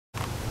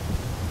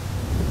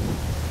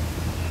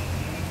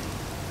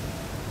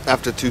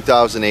After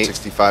 2008,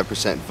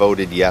 65%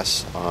 voted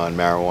yes on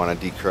marijuana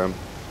decrim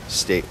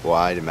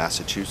statewide in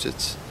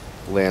Massachusetts.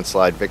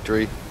 Landslide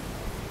victory.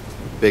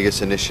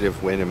 Biggest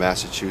initiative win in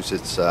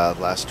Massachusetts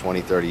last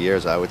 20-30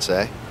 years, I would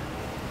say,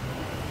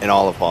 in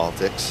all of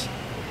politics.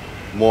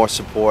 More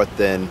support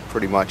than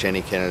pretty much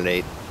any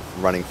candidate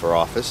running for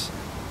office.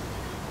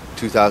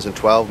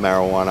 2012,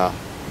 marijuana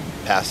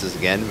passes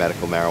again,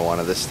 medical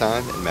marijuana this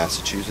time in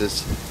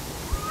Massachusetts.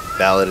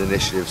 Ballot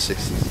initiative,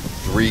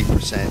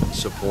 63%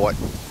 support.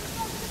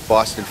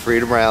 Boston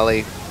Freedom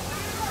Rally,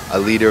 a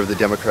leader of the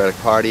Democratic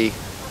Party,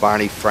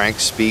 Barney Frank,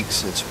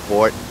 speaks in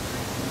support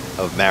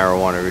of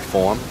marijuana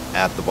reform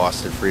at the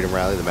Boston Freedom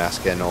Rally, the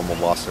MassCann NORML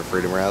Boston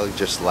Freedom Rally,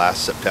 just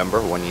last September,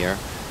 1 year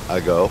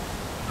ago,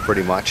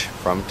 pretty much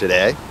from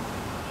today.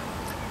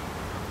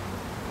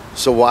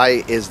 So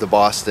why is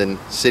the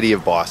city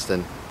of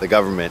Boston, the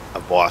government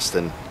of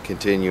Boston,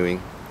 continuing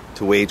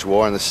to wage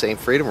war on the same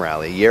freedom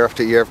rally year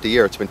after year after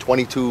year? It's been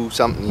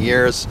 22-something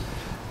years.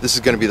 This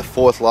is going to be the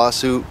 4th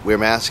lawsuit where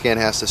MassCann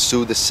has to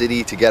sue the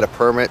city to get a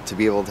permit to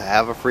be able to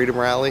have a freedom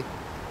rally.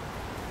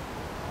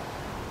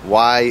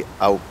 Why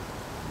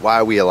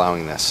are we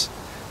allowing this?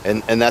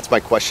 And that's my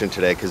question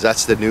today, because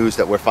that's the news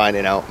that we're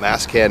finding out.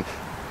 MassCann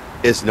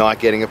is not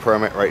getting a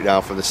permit right now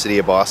from the city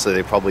of Boston.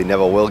 They probably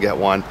never will get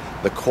one.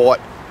 The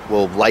court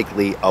will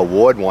likely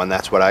award one.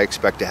 That's what I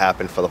expect to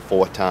happen for the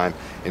 4th time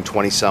in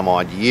 20-some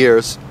odd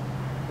years.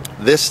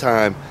 This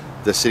time,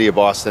 the city of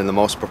Boston, the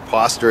most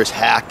preposterous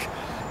hack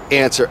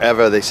answer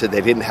ever. They said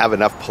they didn't have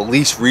enough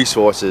police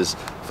resources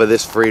for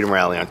this freedom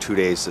rally on 2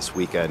 days this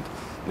weekend,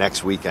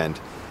 next weekend.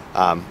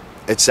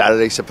 It's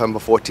Saturday, September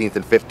 14th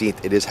and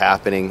 15th. It is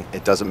happening.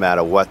 It doesn't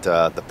matter what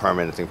the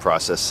permitting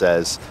process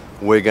says.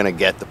 We're going to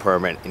get the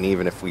permit, and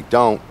even if we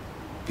don't,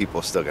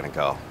 people are still going to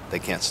go. They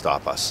can't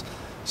stop us.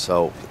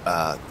 So,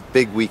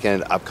 big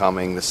weekend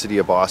upcoming. The city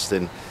of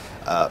Boston,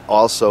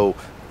 also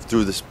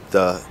through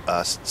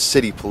the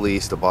city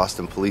police, the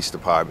Boston Police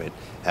Department,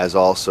 has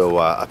also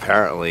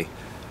apparently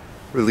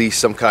released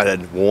some kind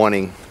of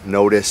warning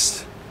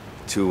notice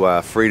to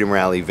Freedom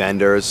Rally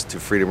vendors, to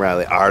Freedom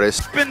Rally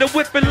artists. Spin the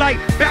whipping light,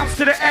 bounce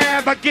to the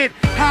ab. I get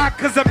high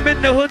cause I'm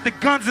in the hood, the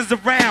guns is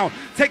around.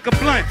 Take a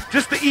blunt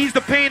just to ease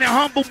the pain and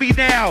humble me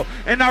now.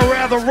 And I'd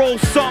rather roll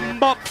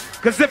something up,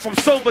 cause if I'm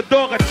sober,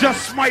 dog, I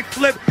just might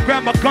flip,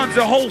 grab my guns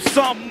and hold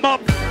something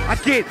up. I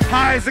get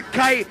high as a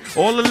kite,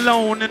 all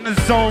alone in the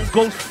zone,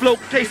 ghost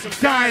float, case I'm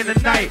dying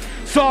tonight.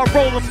 So I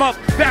roll them up,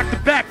 back to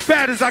back,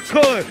 fat as I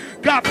could.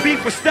 Got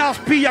beef with Styles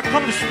P, I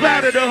come to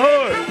splatter the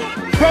hood.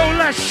 Roll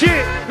that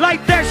shit,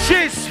 like that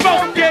shit,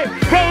 smoke it.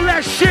 Roll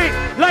that shit,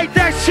 like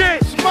that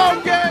shit,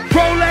 smoke it.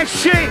 Roll that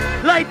shit,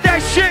 like that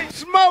shit,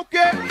 smoke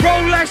it.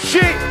 Roll that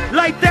shit,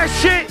 like that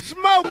shit,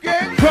 smoke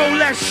it. Roll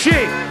that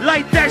shit,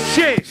 like that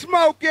shit,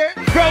 smoke it.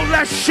 Roll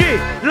that shit,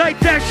 like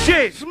that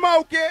shit,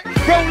 smoke it.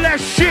 Roll that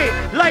shit,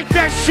 like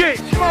that shit,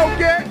 smoke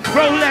it.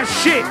 Roll that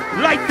shit,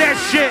 like that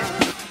shit.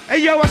 Hey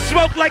yo, I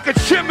smoke like a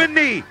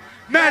chimney.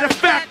 Matter of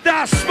fact,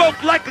 I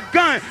smoke like a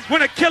gun.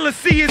 When a killer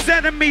see his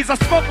enemies, I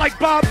smoke like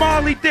Bob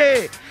Marley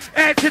did.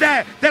 Add to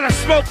that I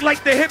smoke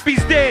like the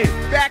hippies did.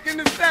 Back in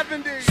the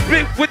 70s.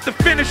 Spit with the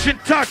finishing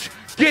touch.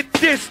 Get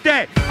this,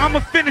 that. I'ma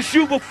finish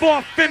you before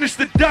I finish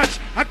the Dutch.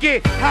 I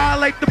get high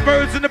like the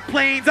birds in the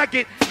planes. I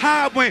get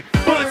high when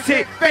bullets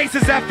hit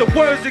faces after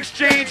words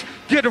exchange.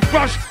 Get a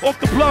rush off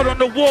the blood on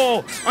the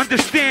wall.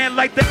 Understand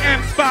like the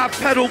M5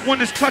 pedal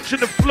when it's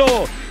touching the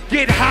floor.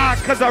 Get high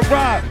cause I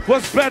ride,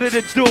 what's better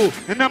to do?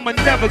 And I'ma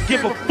never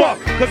give a fuck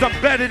cause I'm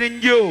better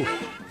than you.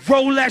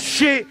 Roll that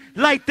shit,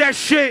 like that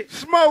shit,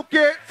 smoke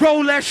it.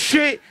 Roll that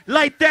shit,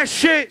 like that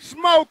shit,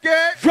 smoke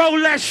it. Roll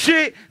that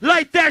shit,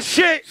 like that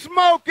shit,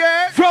 smoke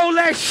it. Roll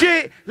that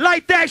shit,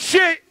 like that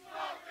shit.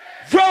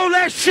 Roll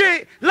that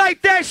shit,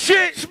 like that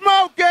shit,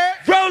 smoke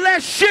it. Roll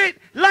that shit,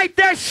 like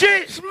that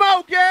shit,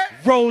 smoke it.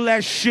 Roll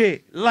that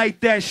shit,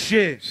 like that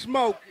shit,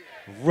 smoke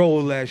it.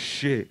 Roll that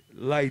shit,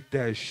 like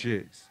that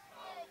shit.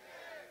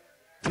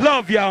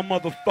 Love y'all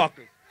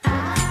motherfuckers.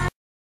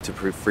 To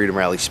Freedom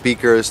Rally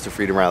speakers, to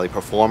Freedom Rally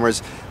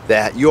performers,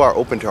 that you are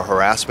open to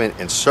harassment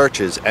and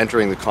searches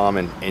entering the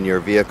common in your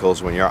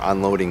vehicles when you're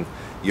unloading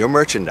your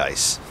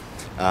merchandise.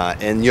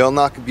 And you'll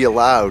not be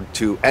allowed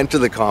to enter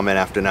the common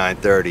after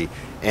 9:30.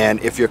 And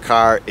if your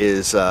car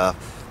is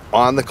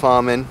on the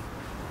common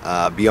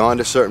beyond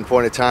a certain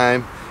point of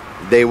time,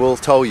 they will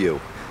tow you.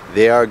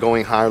 They are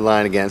going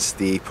hardline against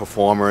the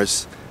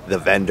performers, the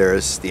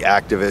vendors, the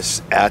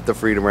activists at the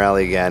Freedom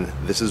Rally again.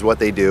 This is what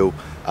they do.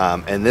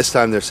 And this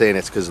time they're saying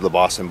it's because of the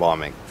Boston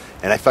bombing.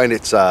 And I find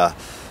it's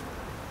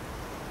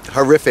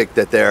horrific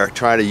that they're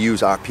trying to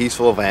use our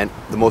peaceful event,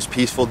 the most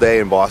peaceful day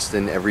in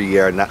Boston every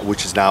year,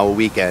 which is now a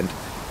weekend.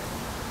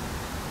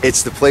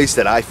 It's the place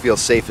that I feel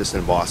safest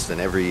in Boston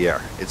every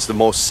year. It's the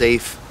most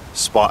safe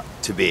spot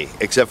to be,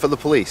 except for the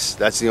police.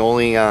 That's the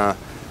only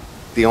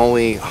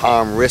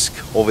harm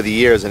risk over the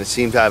years, and it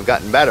seems to have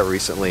gotten better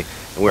recently.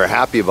 And we're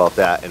happy about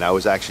that, and I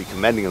was actually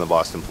commending the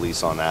Boston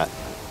police on that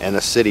and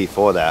the city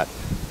for that.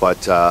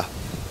 But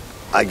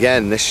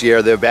again, this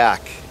year they're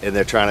back and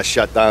they're trying to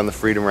shut down the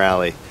Freedom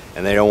Rally,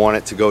 and they don't want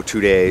it to go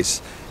 2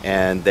 days.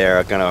 and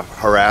they're going to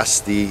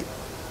harass the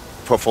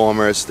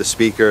performers, the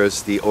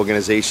speakers, the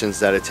organizations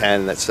that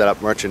attend, that set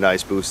up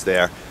merchandise booths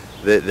there.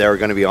 They're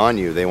going to be on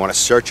you. They want to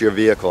search your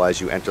vehicle as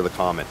you enter the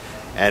common.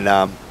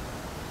 And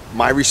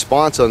my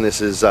response on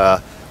this is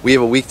we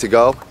have a week to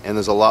go, and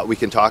there's a lot we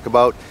can talk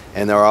about,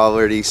 and there are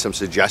already some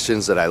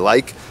suggestions that I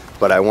like,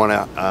 but I want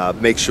to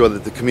make sure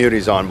that the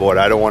community's on board.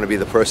 I don't want to be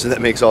the person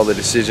that makes all the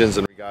decisions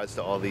in regards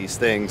to all these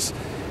things.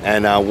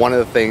 And one of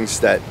the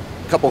things that,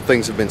 a couple of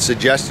things have been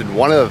suggested.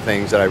 One of the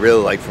things that I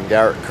really like from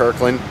Garrett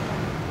Kirkland,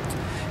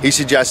 he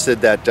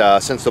suggested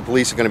that since the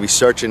police are going to be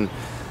searching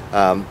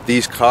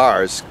these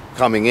cars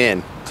coming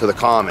in to the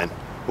common,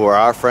 who are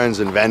our friends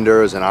and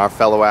vendors and our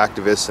fellow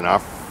activists and our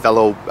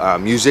fellow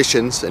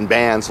musicians and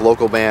bands,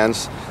 local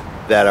bands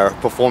that are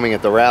performing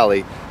at the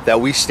rally, that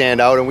we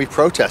stand out and we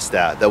protest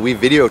that we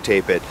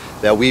videotape it,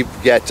 that we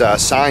get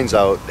signs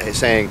out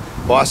saying,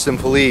 Boston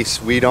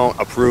police, we don't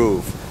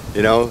approve.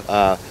 You know,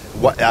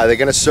 what are they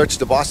going to search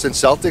the Boston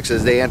Celtics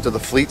as they enter the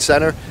Fleet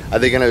Center? Are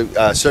they going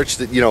to search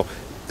the, you know,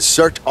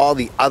 search all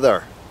the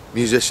other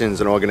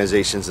musicians and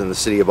organizations in the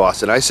city of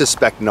Boston? I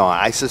suspect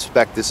not. I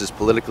suspect this is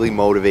politically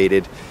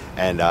motivated,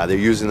 and they're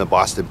using the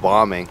Boston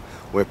bombing,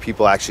 where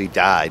people actually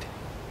died,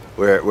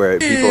 where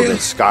people have been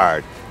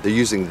scarred. They're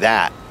using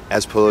that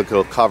as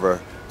political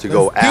cover to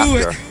go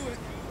after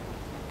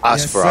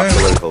us for our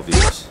political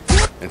views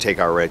and take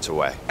our rights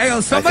away. Hey, yo,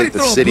 I think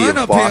the city of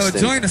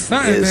Boston is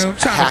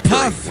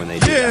hackering when they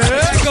do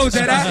that. Goes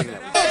that out.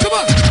 Come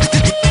on.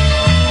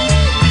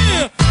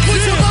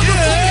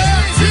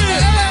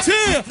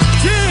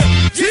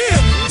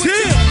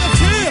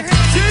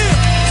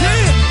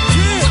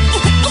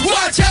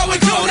 Watch how we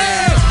go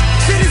down.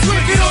 Shit is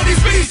wicked on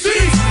these beat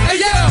streets. Hey,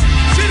 yeah.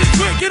 Shit is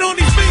wicked on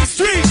these beat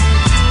streets.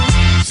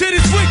 Shit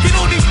is wicked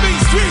on these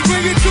beat streets.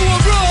 Bring it to a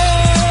roar.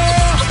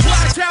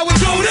 Watch how we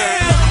go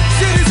down.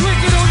 Shit is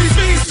wicked on these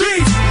beat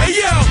streets. Hey,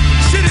 yo.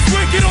 Shit is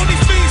wicked on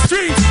these beat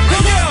streets.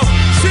 Hey, yo.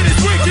 Shit is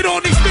wicked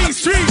on these beat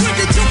streets.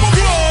 Wicked to a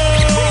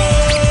roar.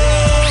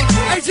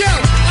 Hey, yo.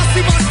 I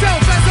see myself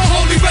as a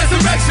holy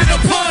resurrection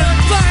upon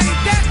flying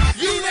that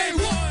you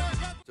ain't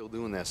one. Still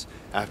doing this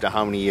after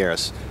how many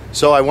years?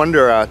 So I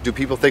wonder, do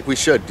people think we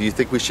should? Do you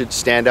think we should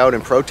stand out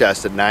and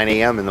protest at 9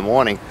 a.m. in the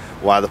morning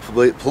while the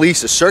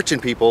police are searching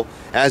people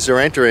as they're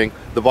entering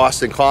the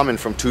Boston Common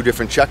from 2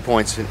 different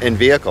checkpoints in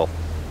vehicle?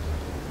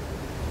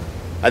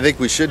 I think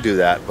we should do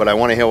that, but I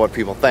want to hear what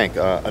people think.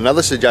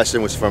 Another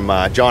suggestion was from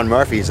John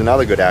Murphy. He's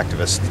another good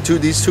activist.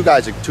 These two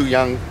guys are 2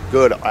 young,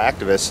 good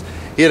activists.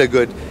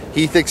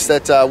 He thinks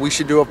that we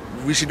should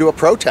do a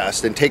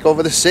protest and take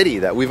over the city,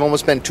 that we've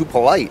almost been too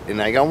polite,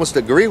 and I almost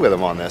agree with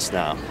him on this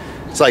now.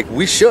 It's like,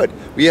 we should.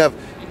 We have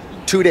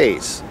 2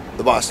 days,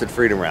 the Boston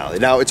Freedom Rally.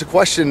 Now, it's a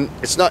question,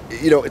 it's not,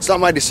 you know, it's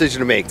not my decision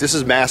to make. This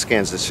is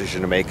MassCann's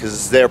decision to make, because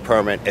it's their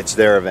permit, it's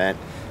their event,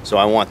 so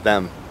I want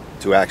them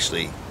to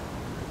actually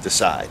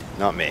decide,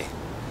 not me.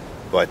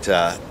 But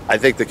I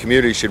think the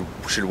community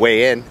should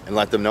weigh in and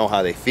let them know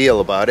how they feel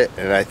about it.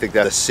 And I think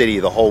that the city,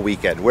 the whole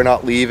weekend, we're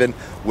not leaving.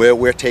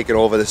 We're taking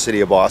over the city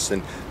of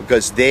Boston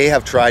because they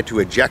have tried to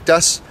eject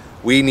us.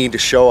 We need to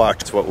show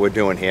what we're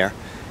doing here.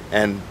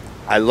 And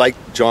I like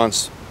John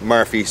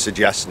Murphy's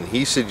suggestion.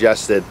 He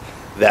suggested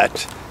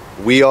that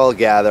we all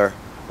gather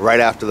right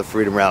after the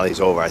Freedom Rally is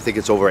over. I think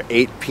it's over at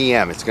 8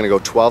 p.m. It's going to go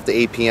 12 to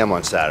 8 p.m.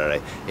 on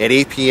Saturday. At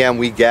 8 p.m.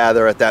 we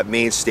gather at that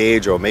main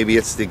stage, or maybe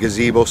it's the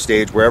gazebo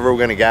stage, wherever we're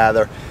going to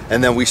gather,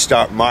 and then we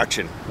start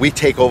marching. We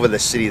take over the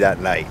city that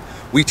night.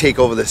 We take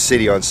over the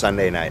city on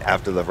Sunday night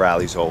after the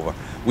rally's over.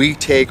 We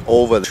take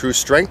over the true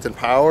strength and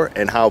power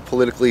and how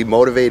politically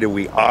motivated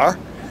we are,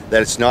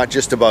 that it's not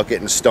just about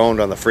getting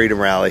stoned on the Freedom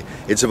Rally.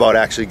 It's about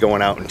actually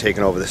going out and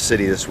taking over the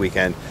city this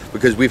weekend,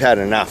 because we've had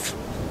enough.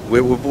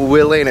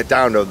 We're laying it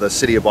down to the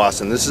city of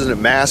Boston. This isn't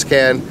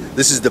MassCann,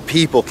 this is the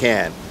people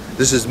Cann.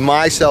 This is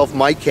myself,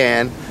 Mike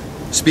Cann,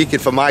 speaking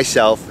for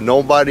myself,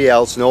 nobody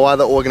else, no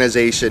other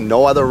organization,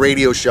 no other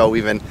radio show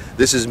even.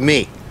 This is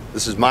me,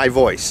 this is my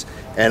voice.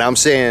 And I'm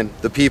saying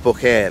the people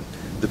can.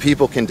 The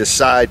people can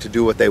decide to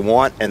do what they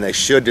want, and they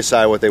should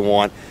decide what they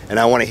want. And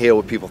I want to hear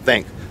what people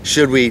think.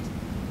 Should we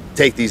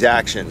take these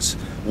actions?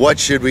 What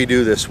should we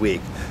do this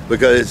week?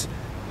 Because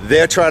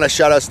they're trying to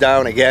shut us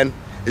down again.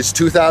 It's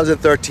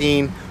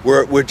 2013.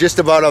 We're just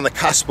about on the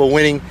cusp of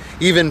winning.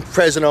 Even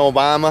President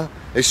Obama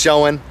is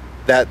showing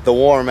that the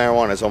war on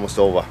marijuana is almost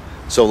over.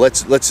 So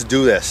let's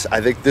do this. I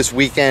think this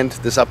weekend,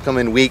 this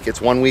upcoming week,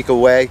 it's 1 week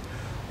away,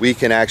 we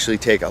can actually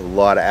take a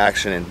lot of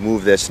action and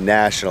move this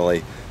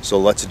nationally. So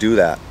let's do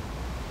that.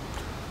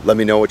 Let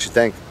me know what you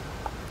think.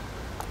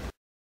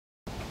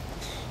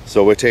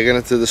 So we're taking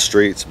it to the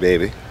streets,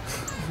 baby.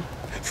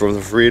 From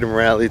the Freedom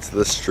Rally to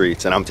the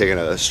streets. And I'm taking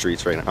it to the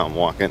streets right now. I'm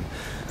walking.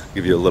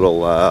 Give you a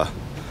little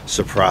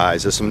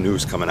surprise. There's some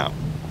news coming out.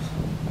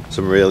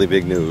 Some really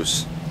big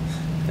news.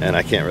 And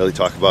I can't really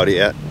talk about it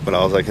yet, but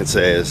all I can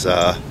say is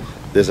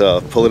there's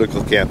a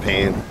political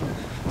campaign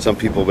some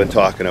people have been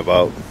talking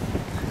about.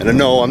 And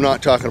no, I'm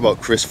not talking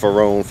about Chris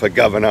Ferrone for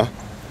governor,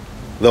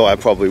 though I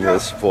probably will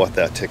support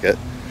that ticket.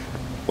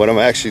 What I'm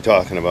actually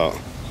talking about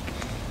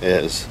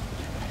is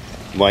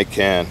Mike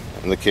Cann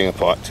and the King of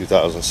Pot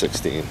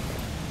 2016.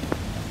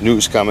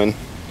 News coming.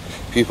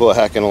 People are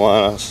hacking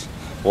on us,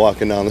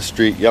 walking down the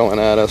street yelling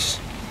at us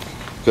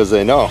because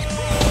they know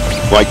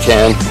Mike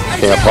Cann,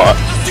 King of Pot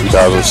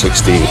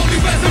 2016.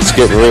 It's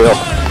getting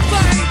real.